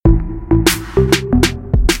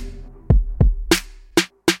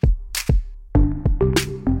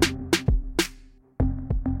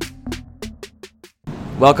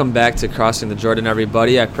Welcome back to Crossing the Jordan,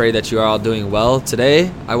 everybody. I pray that you are all doing well.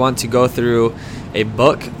 Today, I want to go through a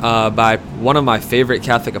book by one of my favorite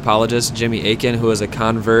Catholic apologists, Jimmy Akin, who was a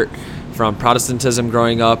convert from Protestantism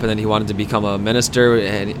growing up, and then he wanted to become a minister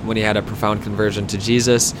and when he had a profound conversion to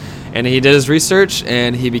Jesus. And he did his research,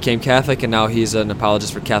 and he became Catholic, and now he's an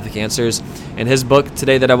apologist for Catholic Answers. And his book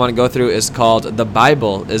today that I want to go through is called The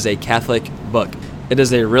Bible is a Catholic Book. It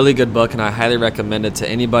is a really good book, and I highly recommend it to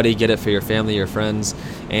anybody. Get it for your family, your friends,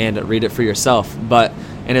 and read it for yourself.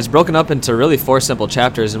 And it's broken up into really 4 simple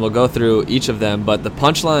chapters, and we'll go through each of them. But the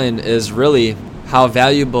punchline is really how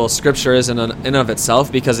valuable Scripture is in and of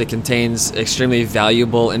itself, because it contains extremely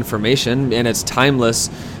valuable information, and it's timeless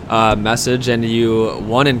message. And you,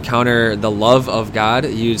 encounter the love of God.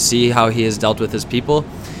 You see how He has dealt with His people.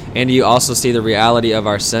 And you also see the reality of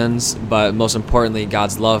our sins, but most importantly,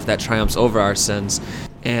 God's love that triumphs over our sins.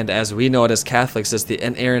 And as we know it as Catholics, it's the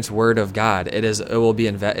inerrant Word of God.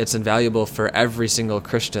 It's invaluable for every single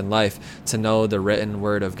Christian life to know the written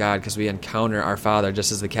Word of God, because we encounter our Father,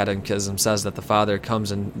 just as the Catechism says that the Father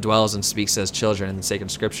comes and dwells and speaks as children in the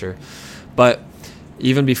sacred Scripture. But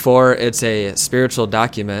even before it's a spiritual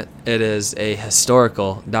document, it is a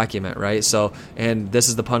historical document, right? So, and this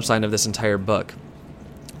is the punchline of this entire book.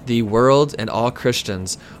 The world and all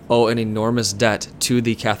Christians owe an enormous debt to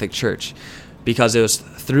the Catholic Church, because it was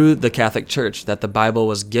through the Catholic Church that the Bible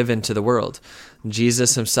was given to the world.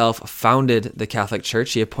 Jesus himself founded the Catholic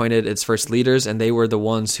Church. He appointed its first leaders, and they were the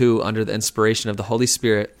ones who, under the inspiration of the Holy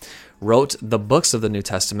Spirit, wrote the books of the New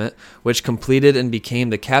Testament, which completed and became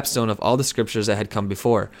the capstone of all the scriptures that had come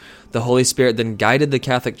before. The Holy Spirit then guided the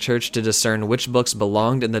Catholic Church to discern which books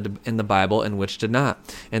belonged in the Bible and which did not.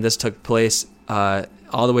 And this took place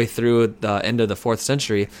all the way through the end of the 4th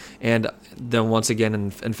century, and then once again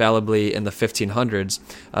infallibly in the 1500s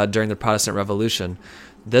during the Protestant Revolution.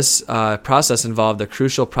 This process involved the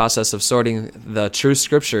crucial process of sorting the true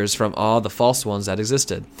scriptures from all the false ones that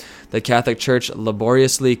existed. The Catholic Church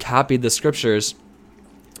laboriously copied the scriptures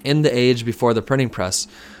in the age before the printing press,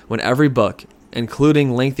 when every book,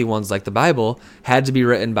 including lengthy ones like the Bible, had to be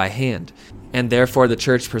written by hand. And therefore the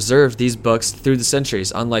Church preserved these books through the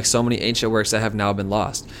centuries, unlike so many ancient works that have now been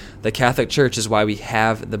lost. The Catholic Church is why we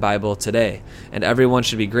have the Bible today, and everyone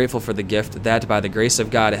should be grateful for the gift that by the grace of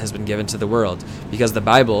God it has been given to the world, because the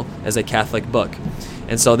Bible is a Catholic book.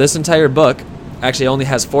 And so this entire book actually only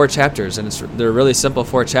has 4 chapters, and they're really simple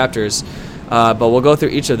 4 chapters, but we'll go through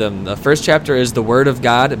each of them. The first chapter is the Word of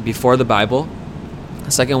God before the Bible.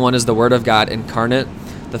 The second one is the Word of God incarnate.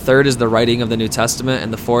 The third is the writing of the New Testament,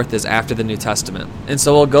 and the fourth is after the New Testament. And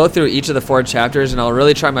so we'll go through each of the 4 chapters, and I'll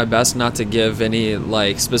really try my best not to give any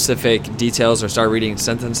specific details or start reading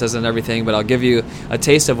sentences and everything, but I'll give you a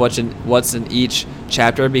taste of what's in each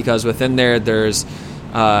chapter, because within there's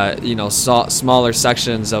smaller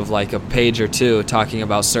sections of like a page or 2 talking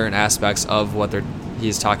about certain aspects of what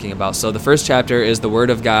he's talking about. So the first chapter is the Word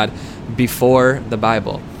of God before the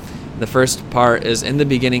Bible. The first part is, in the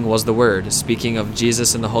beginning was the Word, speaking of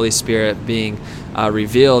Jesus and the Holy Spirit being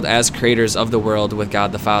revealed as creators of the world with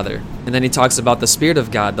God the Father. And then he talks about the Spirit of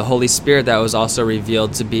God, the Holy Spirit that was also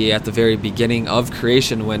revealed to be at the very beginning of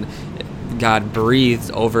creation, when God breathed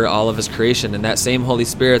over all of his creation. And that same Holy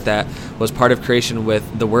Spirit that was part of creation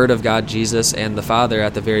with the Word of God, Jesus, and the Father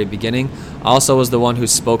at the very beginning, also was the one who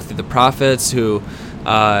spoke through the prophets, who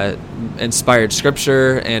inspired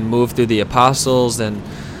Scripture and moved through the apostles.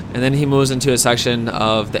 And then he moves into a section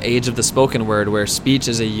of the age of the spoken word, where speech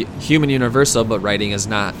is a human universal, but writing is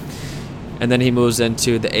not. And then he moves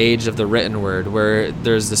into the age of the written word, where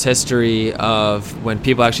there's this history of when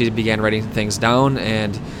people actually began writing things down,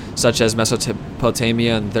 and such as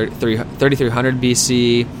Mesopotamia in 3300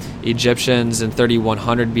 BC, Egyptians in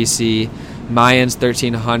 3100 BC, Mayans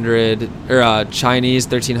 1300, Chinese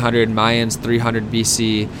 1300, Mayans 300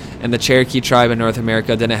 BC, and the Cherokee tribe in North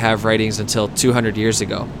America didn't have writings until 200 years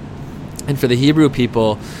ago. And for the Hebrew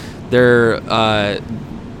people, their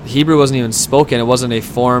Hebrew wasn't even spoken. It wasn't a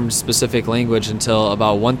formed specific language until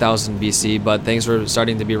about 1000 BC, but things were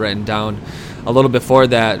starting to be written down a little before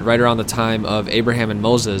that, right around the time of Abraham and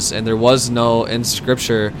Moses. And there was no in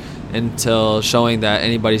Scripture until showing that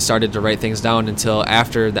anybody started to write things down until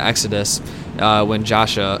after the Exodus, when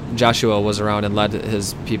Joshua was around and led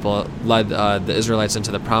the Israelites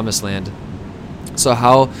into the Promised Land. So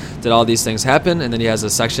how did all these things happen? And then he has a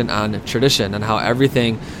section on tradition and how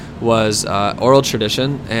everything was oral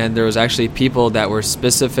tradition, and there was actually people that were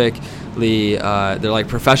specifically they're like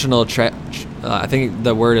professional I think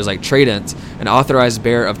the word is like tradent, an authorized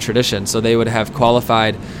bearer of tradition. So they would have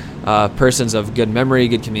qualified persons of good memory,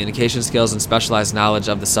 good communication skills, and specialized knowledge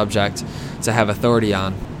of the subject to have authority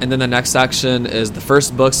on. And then the next section is the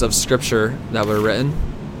first books of Scripture that were written.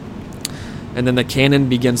 And then the canon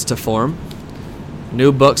begins to form.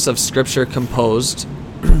 New books of Scripture composed.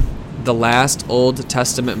 The last Old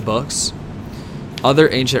Testament books.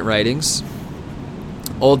 Other ancient writings.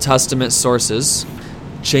 Old Testament sources.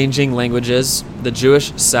 Changing languages. The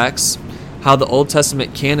Jewish sects. How the Old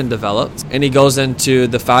Testament canon developed. And he goes into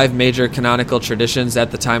the 5 major canonical traditions at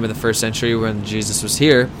the time of the first century when Jesus was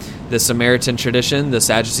here. The Samaritan tradition, the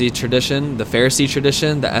Sadducee tradition, the Pharisee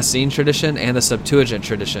tradition, the Essene tradition, and the Septuagint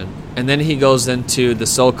tradition. And then he goes into the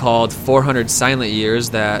so-called 400 silent years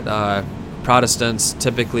that Protestants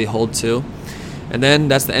typically hold to. And then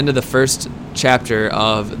that's the end of the first chapter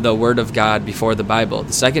of the Word of God before the Bible.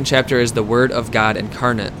 The second chapter is the Word of God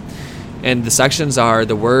incarnate. And the sections are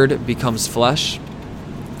the Word becomes flesh,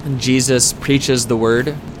 Jesus preaches the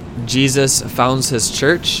Word, Jesus founds his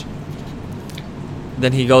church.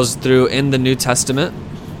 Then he goes through in the New Testament,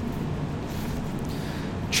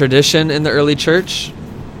 tradition in the early church,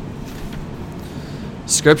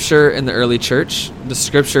 Scripture in the early church, the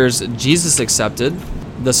Scriptures Jesus accepted,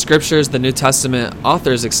 the Scriptures the New Testament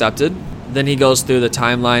authors accepted. Then he goes through the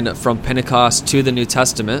timeline from Pentecost to the New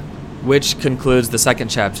Testament, which concludes the second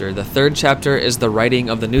chapter. The third chapter is the writing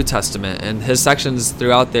of the New Testament, and his sections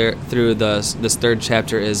throughout there through this third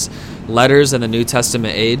chapter is letters in the New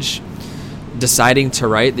Testament age, deciding to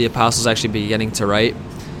write, the apostles actually beginning to write,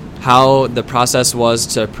 how the process was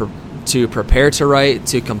to prepare to write,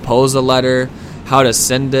 to compose a letter, how to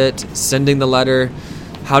send it, sending the letter,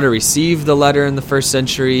 how to receive the letter in the first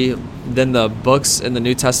century, then the books in the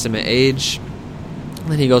New Testament age.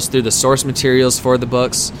 Then he goes through the source materials for the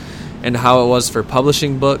books and how it was for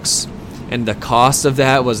publishing books, and the cost of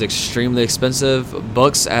that was extremely expensive.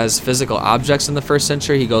 Books as physical objects in the first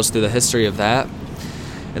century, he goes through the history of that.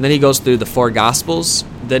 And then he goes through the 4 Gospels.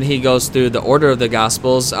 Then he goes through the order of the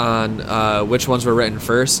Gospels on which ones were written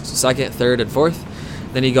first, second, third, and fourth.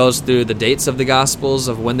 Then he goes through the dates of the Gospels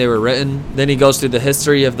of when they were written. Then he goes through the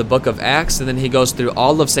history of the book of Acts. And then he goes through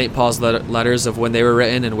all of St. Paul's letters of when they were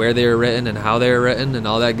written and where they were written and how they were written and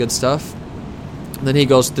all that good stuff. Then he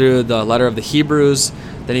goes through the letter of the Hebrews.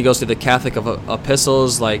 Then he goes through the Catholic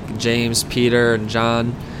epistles like James, Peter, and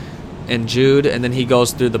John, and Jude. And then he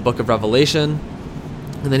goes through the book of Revelation.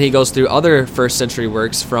 And then he goes through other first century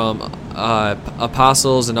works from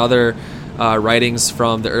apostles and other writings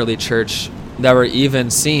from the early church that were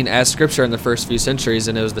even seen as scripture in the first few centuries,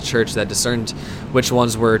 and it was the church that discerned which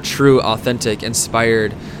ones were true, authentic,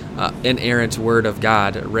 inspired, inerrant Word of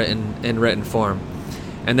God written in written form.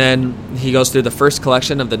 And then he goes through the first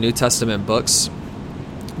collection of the New Testament books.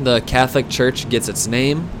 The Catholic Church gets its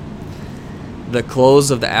name, the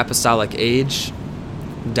close of the Apostolic Age,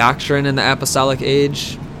 doctrine in the Apostolic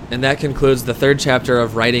Age, and that concludes the third chapter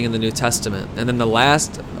of writing in the New Testament. And then the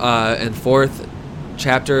last and fourth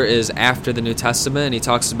chapter is after the New Testament, and he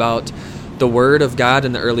talks about the Word of God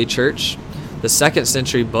in the early church, the second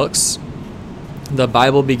century books, the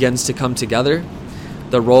Bible begins to come together,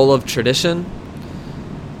 the role of tradition,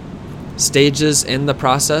 stages in the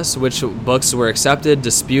process, which books were accepted,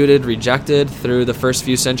 disputed, rejected through the first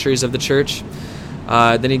few centuries of the church.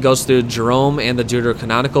 Then he goes through Jerome and the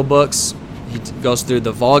Deuterocanonical books. He goes through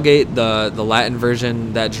the Vulgate, the Latin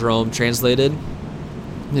version that Jerome translated.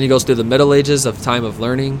 Then he goes through the Middle Ages of time of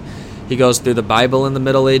learning. He goes through the Bible in the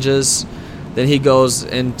Middle Ages. Then he goes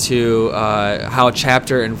into how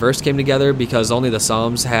chapter and verse came together, because only the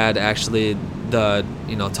Psalms had actually the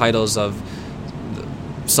titles of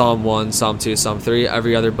Psalm 1, Psalm 2, Psalm 3.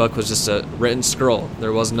 Every other book was just a written scroll.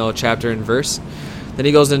 There was no chapter and verse. Then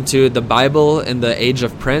he goes into the Bible in the age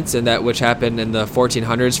of print, and that which happened in the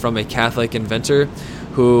 1400s from a Catholic inventor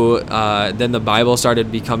who then the Bible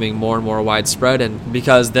started becoming more and more widespread, and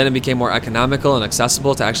because then it became more economical and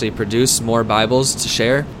accessible to actually produce more Bibles to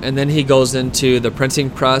share. And then he goes into the printing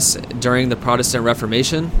press during the Protestant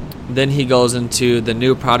Reformation. Then he goes into the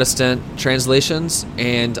new Protestant translations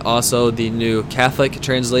and also the new Catholic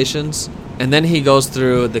translations. And then he goes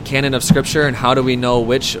through the canon of Scripture and how do we know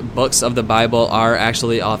which books of the Bible are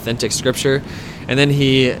actually authentic Scripture. And then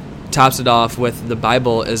he tops it off with the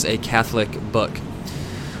Bible is a Catholic book.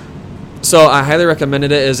 So I highly recommend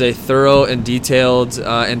it as a thorough and detailed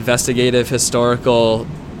investigative historical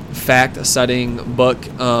fact-setting book.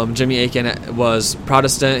 Jimmy Akin was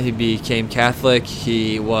Protestant. He became Catholic.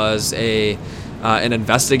 He was an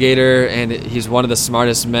investigator, and he's one of the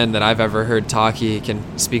smartest men that I've ever heard talk. He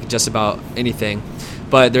can speak just about anything.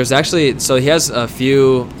 But there's actually, so he has a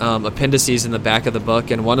few appendices in the back of the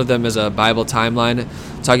book, and one of them is a Bible timeline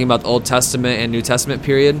talking about the Old Testament and New Testament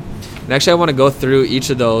period. And actually I want to go through each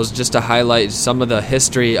of those just to highlight some of the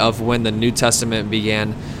history of when the New Testament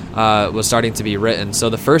was starting to be written. So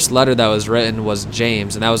the first letter that was written was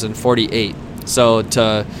James, and that was in 48. So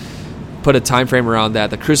to put a time frame around that,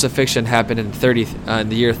 the crucifixion happened in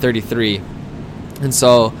the year 33. And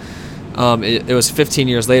so it was 15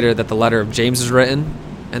 years later that the letter of James was written.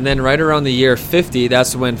 And then right around the year 50,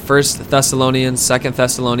 that's when 1 Thessalonians, 2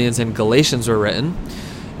 Thessalonians, and Galatians were written.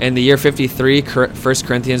 In the year 53, 1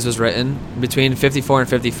 Corinthians was written. Between 54 and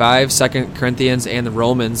 55, 2 Corinthians and the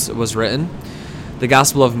Romans was written. The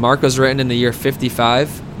Gospel of Mark was written in the year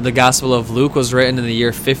 55. The Gospel of Luke was written in the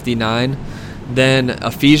year 59. Then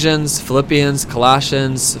Ephesians, Philippians,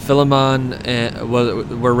 Colossians, Philemon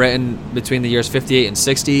were written between the years 58 and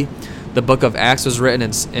 60. The book of Acts was written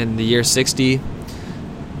in the year 60.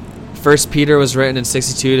 1 Peter was written in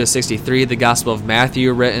 62 to 63. The Gospel of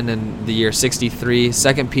Matthew written in the year 63.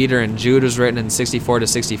 2 Peter and Jude was written in 64 to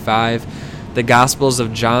 65. The Gospels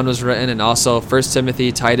of John was written, and also 1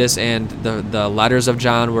 Timothy, Titus, and the letters of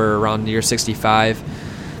John were around the year 65.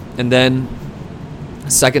 And then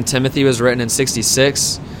 2 Timothy was written in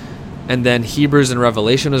 66. And then Hebrews and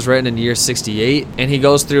Revelation was written in year 68. And he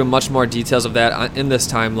goes through much more details of that in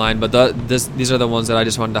this timeline, but these are the ones that I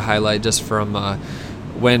just wanted to highlight just from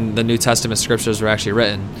when the New Testament scriptures were actually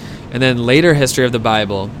written. And then later history of the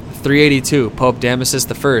Bible, 382, Pope Damasus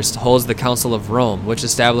I holds the Council of Rome, which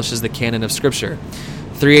establishes the canon of Scripture.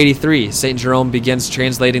 383, St. Jerome begins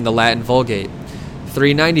translating the Latin Vulgate.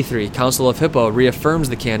 393, Council of Hippo reaffirms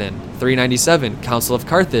the canon. 397, Council of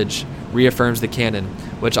Carthage reaffirms the canon,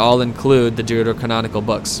 which all include the Deuterocanonical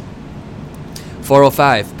books.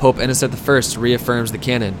 405, Pope Innocent I reaffirms the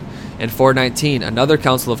canon. And 419, another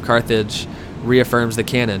Council of Carthage reaffirms the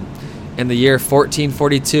canon. In the year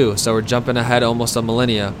 1442, so we're jumping ahead almost a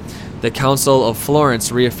millennia, the Council of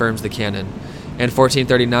Florence reaffirms the canon. In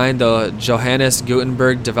 1439, the Johannes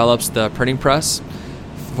Gutenberg develops the printing press.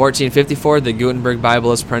 1454, the Gutenberg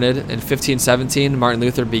Bible is printed. In 1517, Martin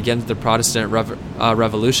Luther begins the Protestant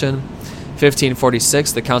Revolution.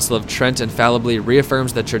 1546, the Council of Trent infallibly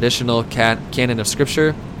reaffirms the traditional canon of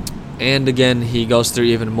Scripture. And again, he goes through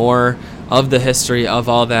even more of the history of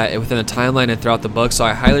all that within the timeline and throughout the book. So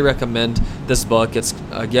I highly recommend this book. It's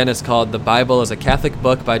called The Bible is a Catholic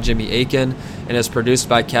Book by Jimmy Akin, and is produced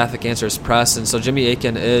by Catholic Answers Press. And so Jimmy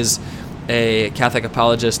Akin is a Catholic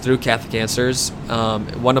apologist through Catholic Answers.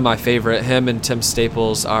 One of my favorite, him and Tim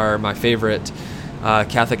Staples are my favorite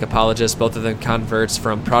Catholic apologists, both of them converts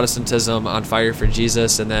from Protestantism on fire for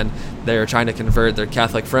Jesus, and then they're trying to convert their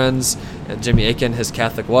Catholic friends, Jimmy Akin, his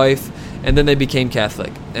Catholic wife, and then they became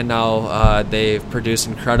Catholic, and now they've produced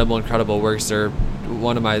incredible works. They're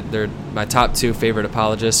my top two favorite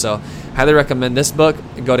apologists, so highly recommend this book.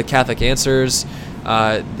 Go to Catholic Answers.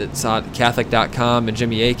 It's on Catholic.com, and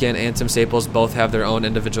Jimmy Akin and Tim Staples both have their own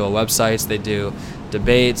individual websites. They do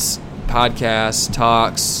debates, podcasts,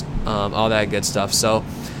 talks, all that good stuff. So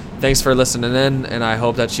thanks for listening in, and I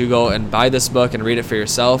hope that you go and buy this book and read it for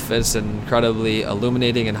yourself. It's incredibly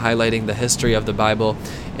illuminating and highlighting the history of the Bible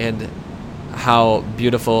and how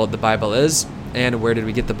beautiful the Bible is, and where did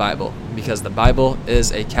we get the Bible, because the Bible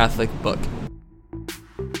is a Catholic book.